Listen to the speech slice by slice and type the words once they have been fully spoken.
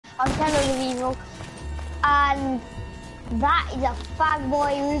on Terror of Evil, and that is a fag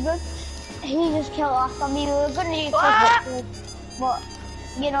boy, Ruben. He just killed our zombie. We were gonna do it, but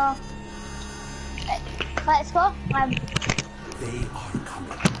you know, let's go. They are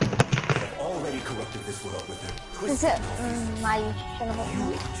coming. They have already corrupted this world with their twisted You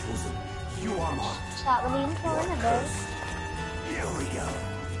are chosen. You are marked. Start with the intro, innit, Here we go.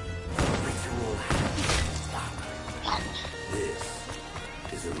 The ritual has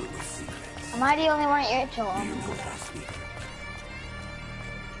This is a room of secrets. Am I the only one at your ritual? You know what I speak.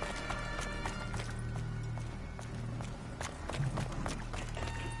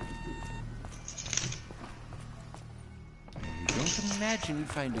 Don't imagine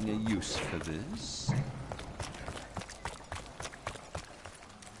finding a use for this.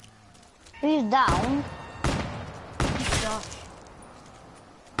 Who's down? Josh.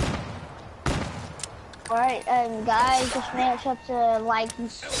 Alright, guys, just make sure to like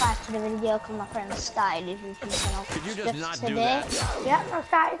and subscribe to the video because my friend started his YouTube channel. Could you just not today. do that? Yeah, I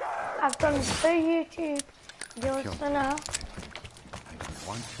started. I've done 2 YouTube videos for now. I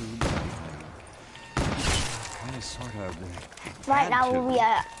want to, kind of, sort of. Right now we'll be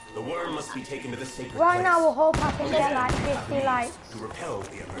at... The worm must be taken to the sacred Right place. now, I hope I can get like 50 likes. To repel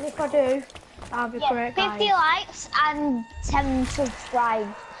the And if I do, that'll be great, 50 guys. likes and 10 subscribe.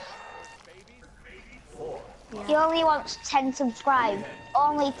 Yeah. He only wants 10 subscribe.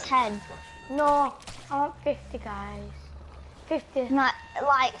 Only 10. No, I want 50, guys. 50. Not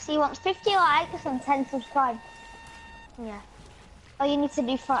likes. He wants 50 likes and 10 subscribe. Yeah. All you need to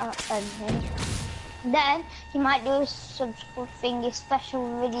do for him. Then he might do a thingy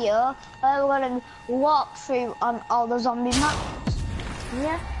special video where we're gonna walk through on all the zombie maps.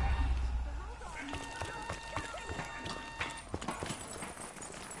 Yeah.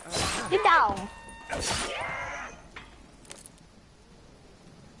 Get down.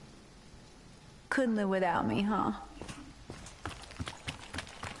 Couldn't live without me, huh?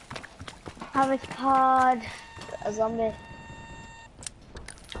 Harvest pod. A zombie.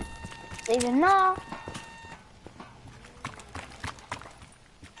 Even no.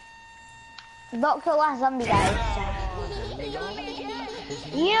 Don't kill that zombie, guys.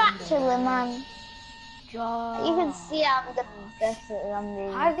 You actually, man. Josh. You can see I'm the best at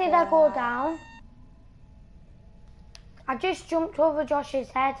zombies. How did I go down? I just jumped over Josh's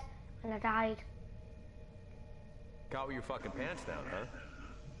head and I died. Got your fucking pants down, huh?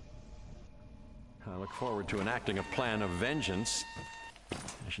 I look forward to enacting a plan of vengeance.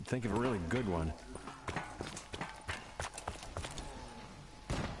 I should think of a really good one.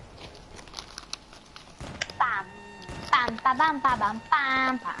 Bam, bam, bam, bam, bam, bam,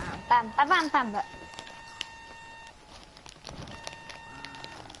 bam, bam, bam, bam, bam, bam.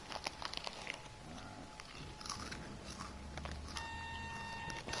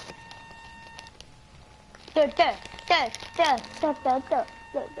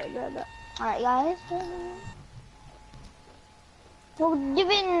 Alright, guys. We're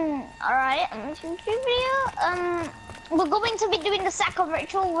doing alright. We're going to be doing the sack of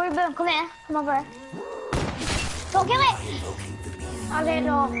ritual. Ruben, come here. Come over here. Don't kill it! I didn't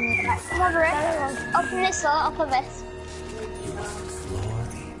know. Right, come over here. Open this door, open this.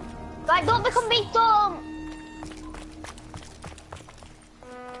 Right, don't become big, don't!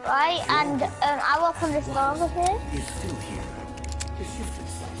 Right, and I'll open this door over here.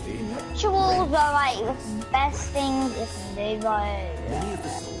 Rituals are like the best things you can do, right?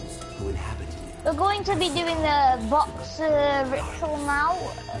 We're going to be doing the box ritual now.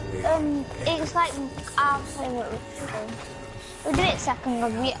 It's like our favorite ritual. We'll do it second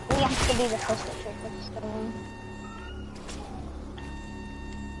because we have to do the first ritual first.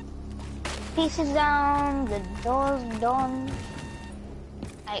 Pieces down, the doors done.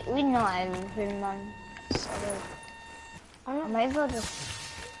 Like, we know everything, man. So, I might as well just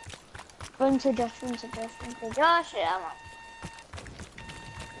run to Josh, yeah, man.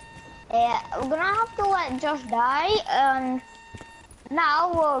 Yeah, we're gonna have to let Josh die, and now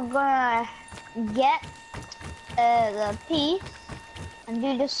we're gonna get the piece and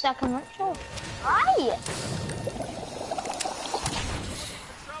do the second ritual. Right!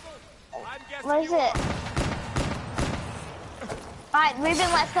 What is it? Alright,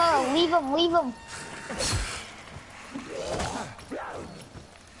 Ruben, let's go. Leave him, leave him.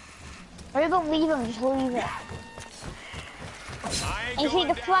 Ruben, leave him, just leave it. And you see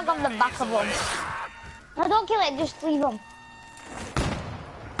the flag on the back of him. No, don't kill it, just leave him.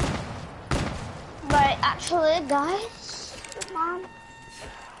 But actually, guys, come on.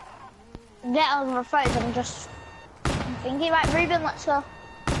 Get on the photos and just thinking, right, Ruben, let's go.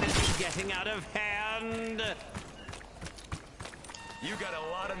 This is getting out of hand. You got a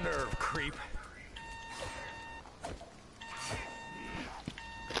lot of nerve, creep.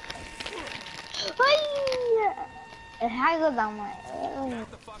 How go down my? Back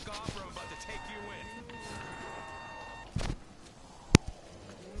the fuck off, or I'm about to take you in.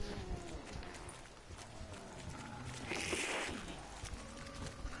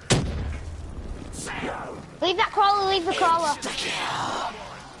 Leave that crawler. Leave the crawler.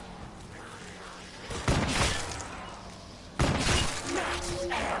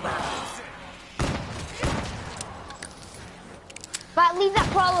 Right, leave that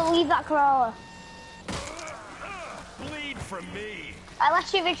crawler. Leave that crawler. Bleed from me. Alright, let's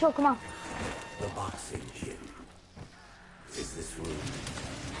shoot Ritual. Come on. The boxing gym. Is this room?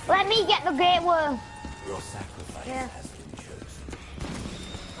 Let me get the great worm. Your sacrifice has been chosen.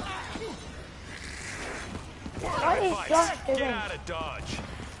 What is Josh Get doing? out of Dodge.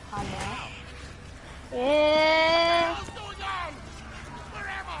 I know. Yeah. What's going on? Where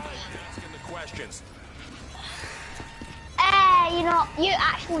am I? Asking the questions. You know, you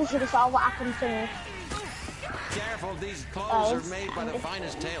actually should have saw what happened to me. Careful, these clothes are made by the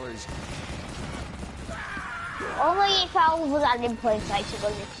finest tailors. Only if I was at in plain sight it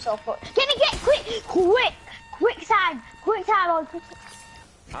was so fun. Get quick time, on.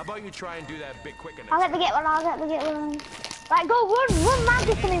 How about you try and do that bit quicker? I'll get the get one. Right, go run,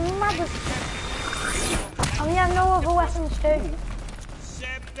 Magic for me, Magic. I mean, I have no other weapons too.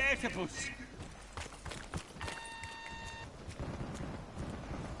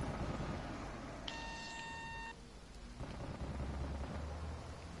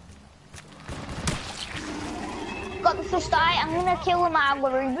 Got the first eye. I'm gonna kill him out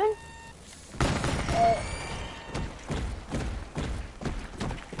with Ruben.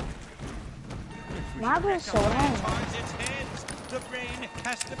 Margaret's so annoying. The brain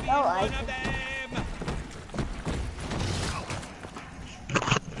has to be Oh, one of them.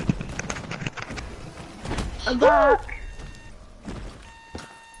 I'm back.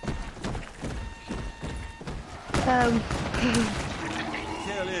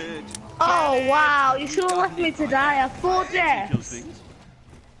 Kill it. Oh wow, you should have left me to die. I have 4 deaths.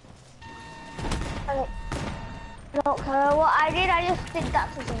 Don't care what I did. I just did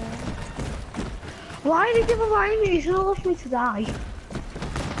that to someone. Why did you remind me? You should have left me to die.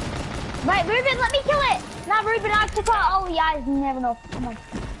 Right, Ruben, let me kill it. Now, Ruben, I have to call. Oh, yeah, I never know. Come on.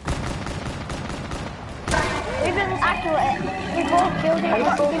 Ruben, I killed it. We both killed it. I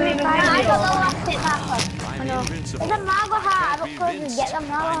got I got the last hit back one. I'm invincible. There's a Margo heart. I Can't don't be suppose you vinced. get them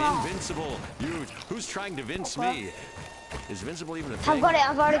Margo I'm heart. invincible. Who's trying to vince me? Is invincible even a thing? I've got it.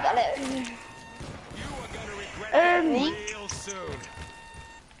 I've already got it. You are gonna regret it real soon.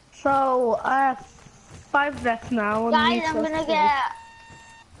 So I have 5 deaths now. And Guys, you I'm still gonna 3. get...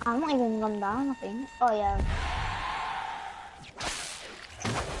 I'm not even gone down, I think. Oh, yeah.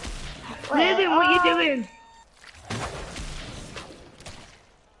 Ruben, what are you doing?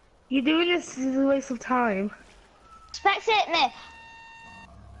 You're doing this is a waste of time. Specs hit me.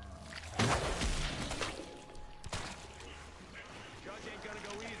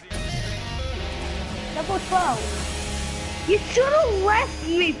 Double 12. You should have left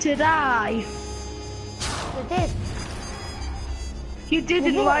me to die. You did. You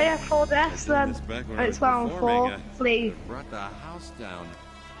didn't. Why I have 4 deaths then? It's round 4. Flee. Brought the house down.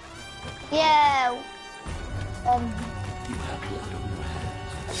 Yeah.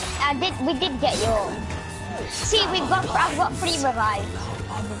 We did get yours. See, I've got 3 revives.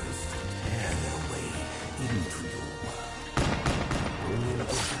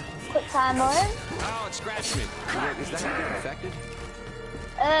 Quick time on him. Oh, it scratched me. Is that how you get infected?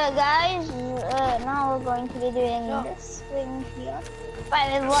 Guys, now we're going to be doing this thing here. Right,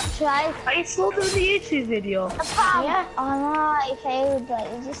 then what try? Are you still doing the YouTube video? Yeah. Oh no, I failed. Like,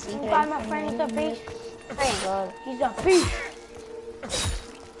 it's just secret. Buy my friend a fish. Very good. He's a fish.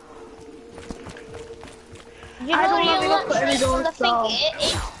 You know, you look straight on the thing.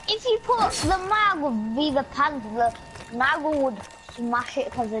 If you put the mag would be the pants, the mag would smash it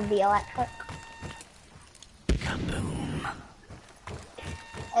because it'd be electric.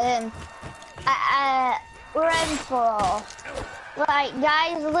 We're in for. Right,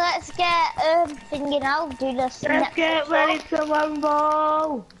 guys, let's get thinking out. Do this. Let's get ready to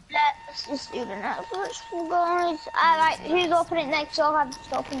rumble. Let's just do the Netflix, guys. Alright, who's opening next? So I'll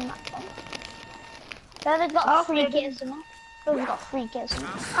just open that one. Whoever's got 3 kills. Whoever's got 3 kills.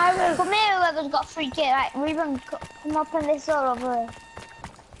 I will. Come here, whoever's got 3 kills. Right, Ruben, come up in this door over here.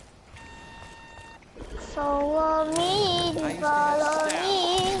 Follow me, follow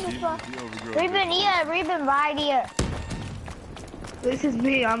me. Ruben here, Ruben right here. This is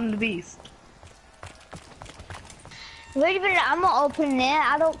me, I'm the beast. Wait a minute, I'm not opening it.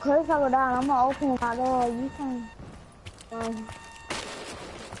 I don't care if I go down. I'm not opening that door. You can.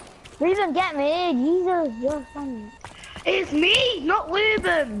 Ruben, get me. Jesus, you're funny. It's me, not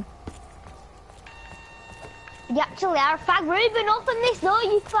Ruben. You actually are a fag. Ruben, open this door,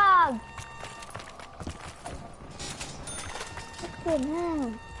 you fag.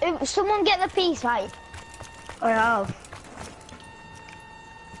 Fucking hell. Someone get the piece, right? I have.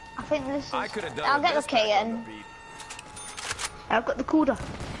 I think this is. I could have done I'll get the this back on kitten. the beat. I've got the cooler.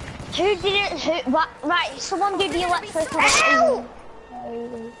 Who did it? Who? What? Right, someone do the electrical. Ow!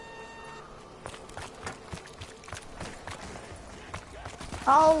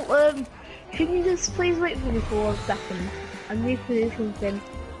 Oh, can you just please wait for me for 1 second? I need to do something.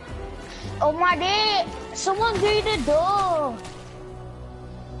 Oh my day! Someone do the door.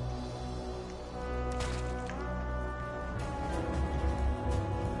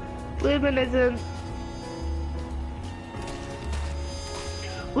 Ruben isn't.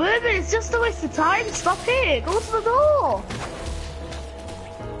 Ruben, it's just a waste of time. Stop it. Go to the door.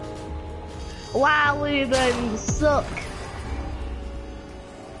 Wow, Ruben, you suck.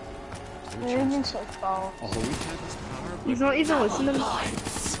 Ruben's so far. He's not even listening.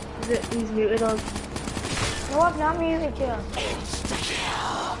 He's muted us. No, I've not muted you.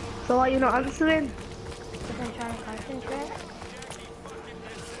 So why are you not answering? Because I'm trying to concentrate.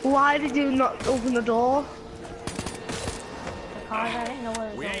 Why did you not open the door? Because I didn't know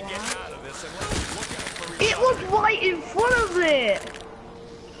what We it ain't was. getting out of this unless we look out for It was right in front of it.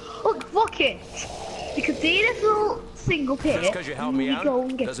 Look, fuck it. You can see this little single pit. Just because you helped me and out go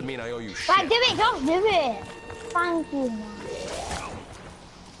and get doesn't it. mean I owe you shit. Right, do it, just do it. Thank you, man.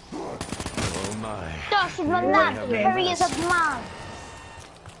 Oh my. Josh is my man. Hurry is a man.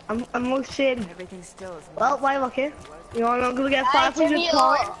 I'm looking. Everything still is. Well, why lucky? You know I'm gonna get Alright, 500 Timmy,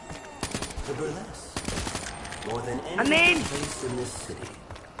 points. The burlesque. More than any in. place in this city,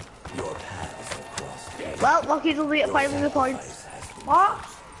 your paths have crossed. Well, Lucky's will be at 500 points. What?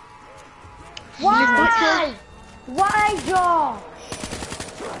 Why? Why, Josh?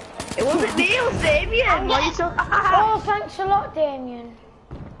 It wasn't me, it was Damien. Why are you so... Oh, thanks a lot, Damien.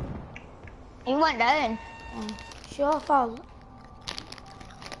 He went down. It's your fault.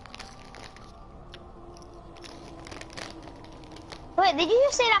 Wait, did you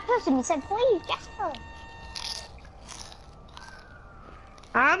just say that person? You said, please, Jasper.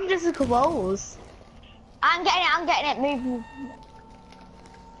 I'm just a compose. I'm getting it, move.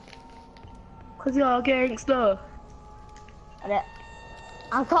 Because you're a gangster.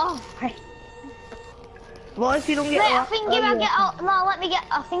 I'll go. What if you don't get... Wait, I think if I get all... No, let me get...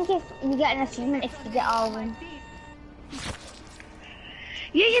 I think if you get an achievement if you get all of them.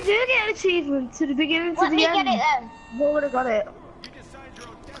 Yeah, you do get an achievement to the beginning to Let the me end. get it then. Who would have got it? You can sign your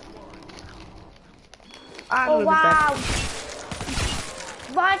own death warrant. I'm Oh, gonna wow.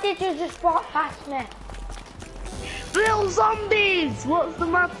 Why did you just walk past me? Little zombies! What's the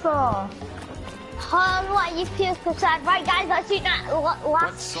matter? What you feel sad. Right, guys, let's do that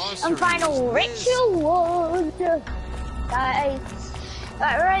last sorcery and final is this? ritual. Guys,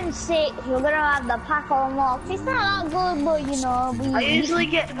 right, we're in 6. We're gonna have the pack unlocked. It's not that good, but you know, I usually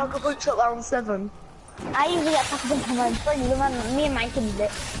get pack a punch at round 7. I usually get pack of around 3. Remember, me and Mike can do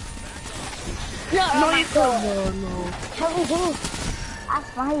it. No, you can't. No. How we do? That's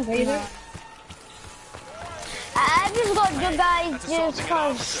fine, you know. I just got you guys just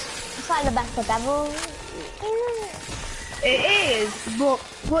because it's like the best of ever. It is, but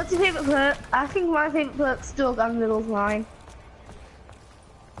what's your favourite perk? I think my favourite perk's Doug and Middle's mine.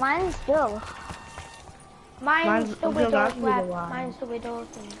 Mine's still. Mine's still Doug with those and web. Middle line. Mine's still with those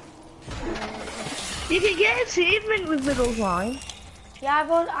things. You can get achievement with Middle's line. Yeah,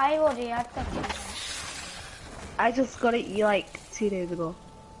 I already had that. I just got it like 2 days ago.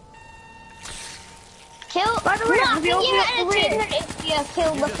 Kill. By the way, no, I have you think you opened get up an the lid? achievement if you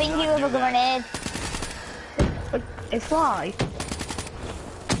kill the thingy with a grenade. A fly?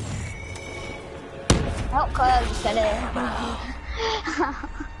 Oh, cause just get it.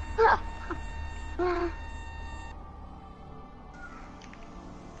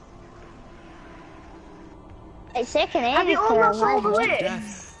 It's taking ages. Have you unlocked all the lists?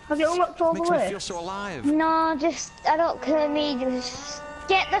 Death Have you unlocked all the makes me feel lists? so alive. No, just I don't kill me. Just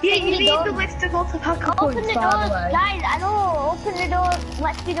get the Yeah, you thingy need done. the list to go to pack a Open points, the by doors, the way. guys. I know. Open the door.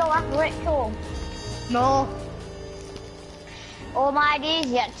 Let's do the last ritual. No. Oh my days,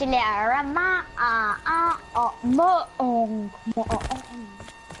 yet to let ma lol.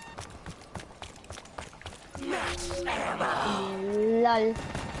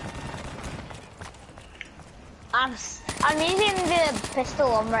 I'm using the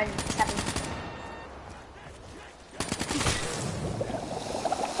pistol on round 7.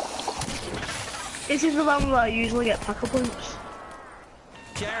 This is the one where I usually get pack-a-punch.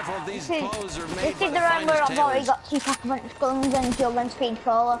 Careful, these This clothes are is made by the the round where finest I've already tailors. got 2 pack-a-punch guns and 2 gun speed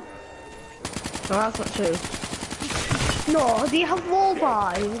crawler. No, that's not true. No, do you have wall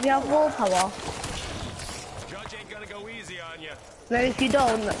buy? Do you have wall power? Judge ain't gonna go easy on you. Then if you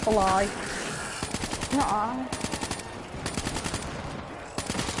don't, that's a lie. Not on.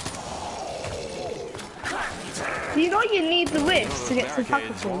 You know you need the whips to Those get to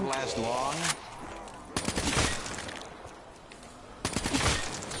barricades won't pack-a-punch. last long.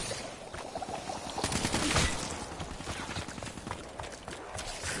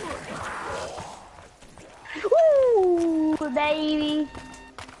 Ooh, baby.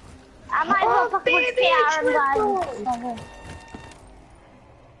 I might as well pack a bunch of PR and guys.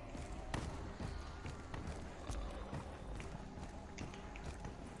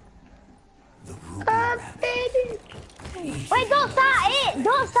 The ruby Baby. Wait, don't start it!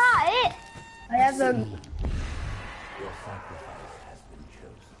 Don't start it! I haven't. Your sacrifice has been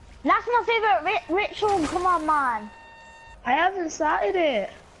chosen. That's my favourite ritual, come on, man. I haven't started it.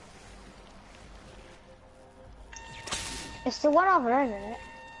 It's the one over there, isn't it?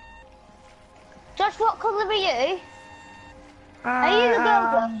 Josh, what colour are you? Are you the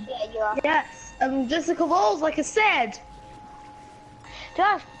girl? Yeah, you are. Yes, Jessica Walls, like I said.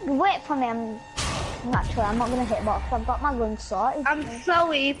 Josh, wait for me. Actually, I'm not gonna hit box. I've got my gun sorted. I'm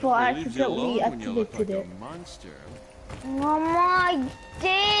sorry, but I Leaves you accidentally alone when you look activated like it. a monster. Oh my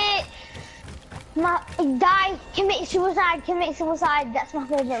dick! My die, commit suicide, commit suicide. That's my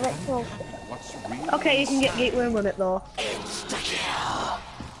favourite ritual. What's real? Okay, you can get gateway on it though. If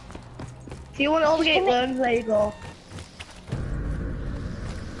you want all the gateway, there you go.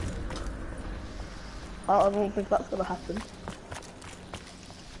 Oh, I don't think that's gonna happen.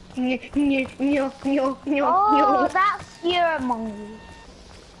 Oh, that's your monkey.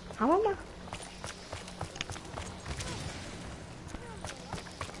 How am I?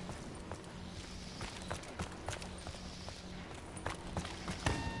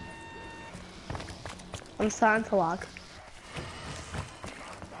 I'm starting to lag.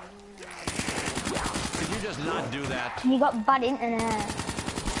 Could you just not do that? You got bad internet.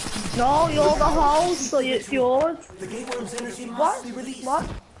 No, you're the host, so it's yours. The gateworm's energy What? must be released. What?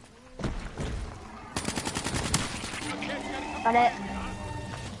 Got it.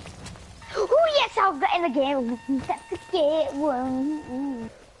 Oh yes, I'll get in the game. That's the gate one.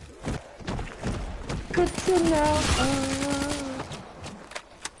 Good to know.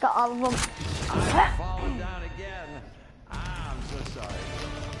 Got all of them. I've fallen down again. I'm so sorry.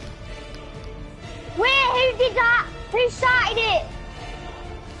 Wait, who did that? Who started it?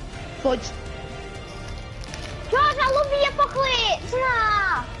 Fudge. George, I love the apocalypse.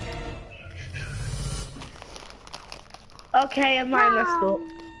 Nah. Okay, I might messed up.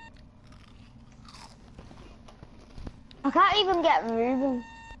 I can't even get Ruben.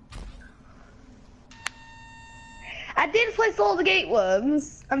 I did place all the gate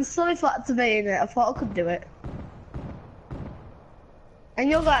worms. I'm sorry for activating it. I thought I could do it. And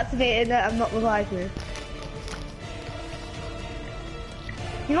you're activating it, I'm not reviving it.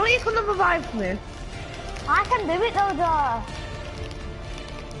 You know you could have revived me. I can do it though, George.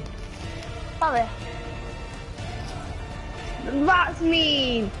 Sorry. That's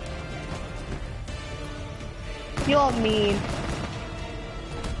mean. You're mean.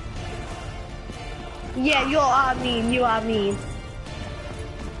 Yeah, you are mean. You are mean.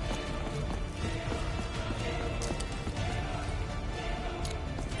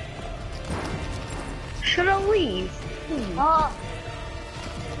 Should I leave? Oh,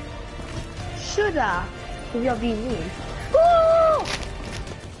 Should I? Because you're being mean. woo!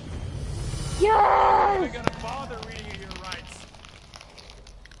 We're Yes! gonna bother reading your rights.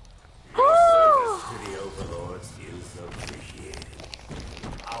 Oh! To the overlords is appreciated.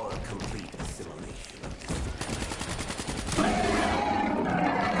 Our complete assimilation of this.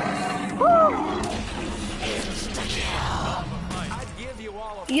 I'd give you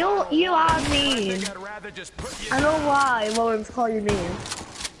all a You are I mean. think I'd rather just put you I know why Lauren's calling you mean.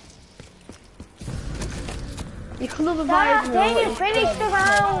 You could have George, revived me. can you finish the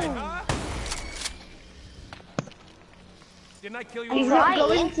round? huh? Didn't I kill you He's already? not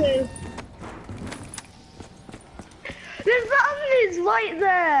Right. going to. There's zombies right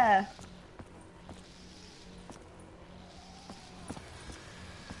there.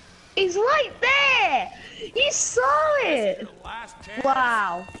 He's right there. You saw it. Your last chance.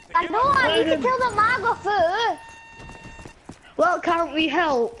 Wow. I know I need to kill the Margot first. Well, can't we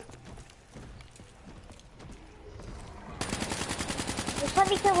help? Just let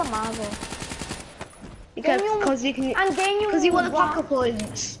me kill the Margot. Because you can. And then you Because you want to walk- pack a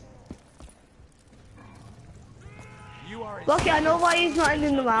punch. You are. Lucky, I know why he's not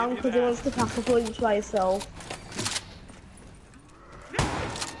in the round because he wants to pack a punch by himself.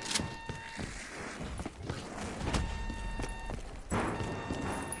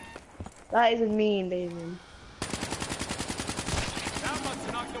 That is mean, David. That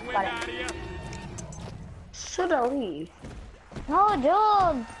must knock the wind out of you. Should I leave? No,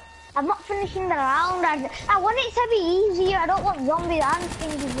 dude. I'm not finishing the round. I want it to be easier. I don't want zombies and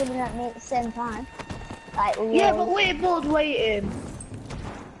things living at me at the same time. Like, Yeah, but we're both waiting.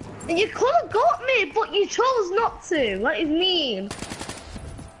 And you could have got me, but you chose not to. What is mean?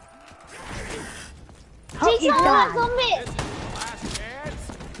 Hope Teach you me die. zombies. Last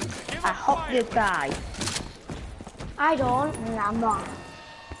chance. Give I up hope you quietly. die. I don't. Nah, I'm not.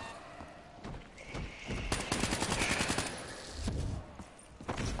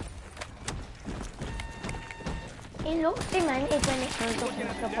 It looks demented when it comes up Looking to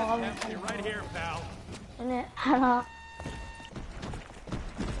at the the ball, death penalty right here, pal. isn't it? I know.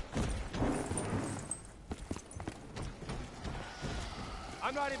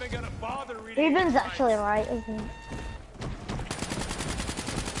 I'm not even gonna bother reading. Ruben's these actually lines. right, isn't he?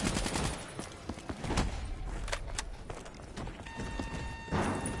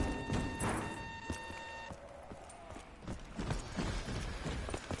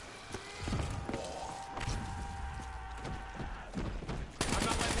 I'm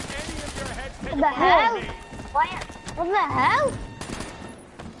not letting any of your heads take What the a hell? bite out of me. Why? What the hell?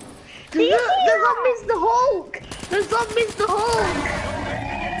 The zombie's the Hulk! The zombie's the Hulk!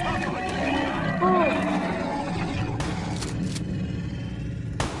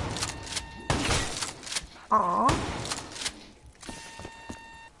 Aww.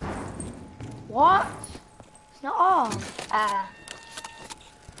 What? It's not on. I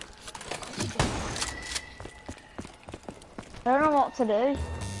don't know what to do.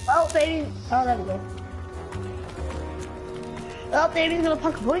 Oh, baby. Oh, there we go. Oh, baby's gonna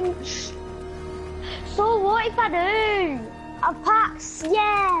pack a punch. So what if I do? I packed,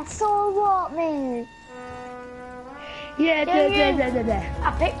 yeah, so what, me? Yeah,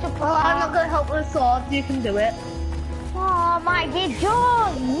 I picked up a Well, I'm not pack. gonna help with the sword. You can do it. Oh my god,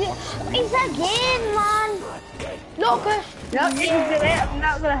 John! It's a game, man! Look, No, you can do it. I'm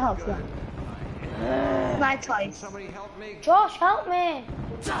not gonna help you. It's my choice. Josh, help me!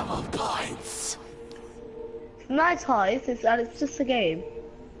 Double points. It's my choice. It's just a game.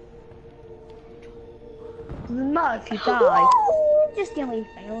 Doesn't matter if you die. Ooh, just get me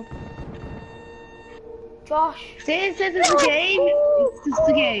failed. Josh. See, it says it's a game. It's just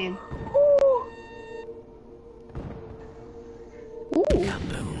a game. Ooh.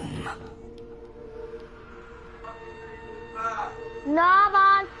 Nah,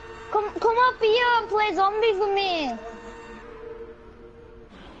 man. Come up here and play zombies with me.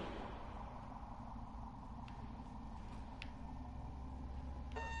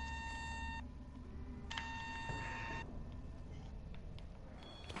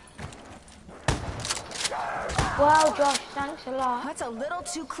 Wow, Josh, thanks a lot. That's a little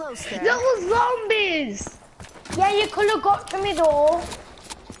too close there. That was zombies. Yeah, you could have got to me though.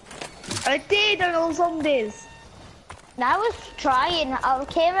 I did, and all zombies. I was trying. I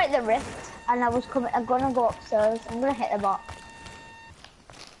came at the rift and I was coming. I'm gonna go upstairs. I'm gonna hit the box.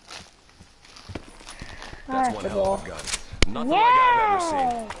 That's one hell of a gun. Nothing like I've ever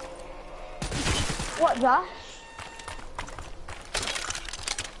seen. What, Josh?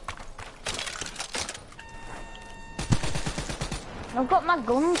 I've got my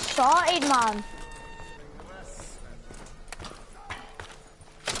gun sorted, man.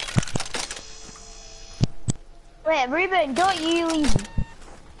 Wait, Ruben, don't you leave.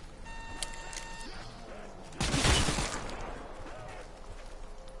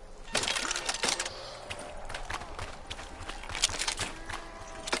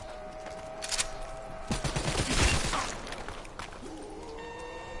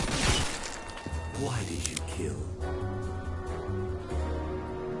 Why did you kill?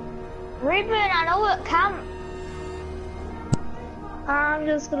 Ruben, I know it camp. I'm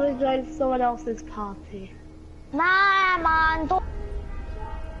just gonna join someone else's party. Nah, man, don't.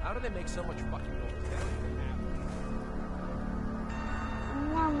 How do they make so much fucking noise?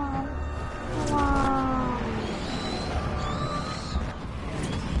 Nah, man. Come on.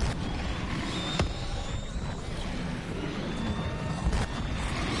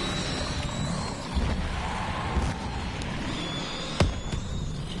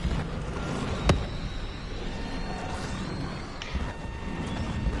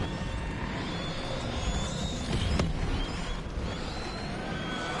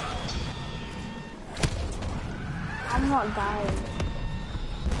 I'm not dying.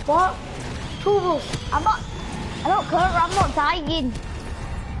 What? Tools. I'm not. I don't care, I'm not dying.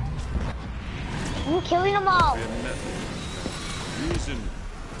 I'm killing them all. Reason.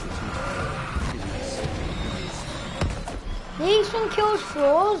 These one kills for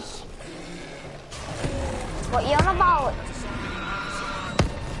us. What you on about?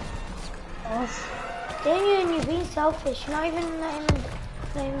 Damien, you're being selfish. You're not even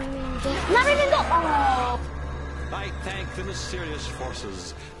letting me Not even go. Oh. I thank the mysterious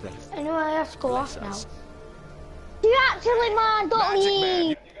forces that Anyway, I have to go bless off now. us. You actually, man, don't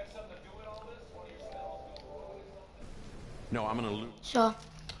leave. No, I'm gonna lose. So,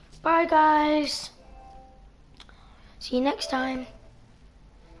 bye guys. See you next time.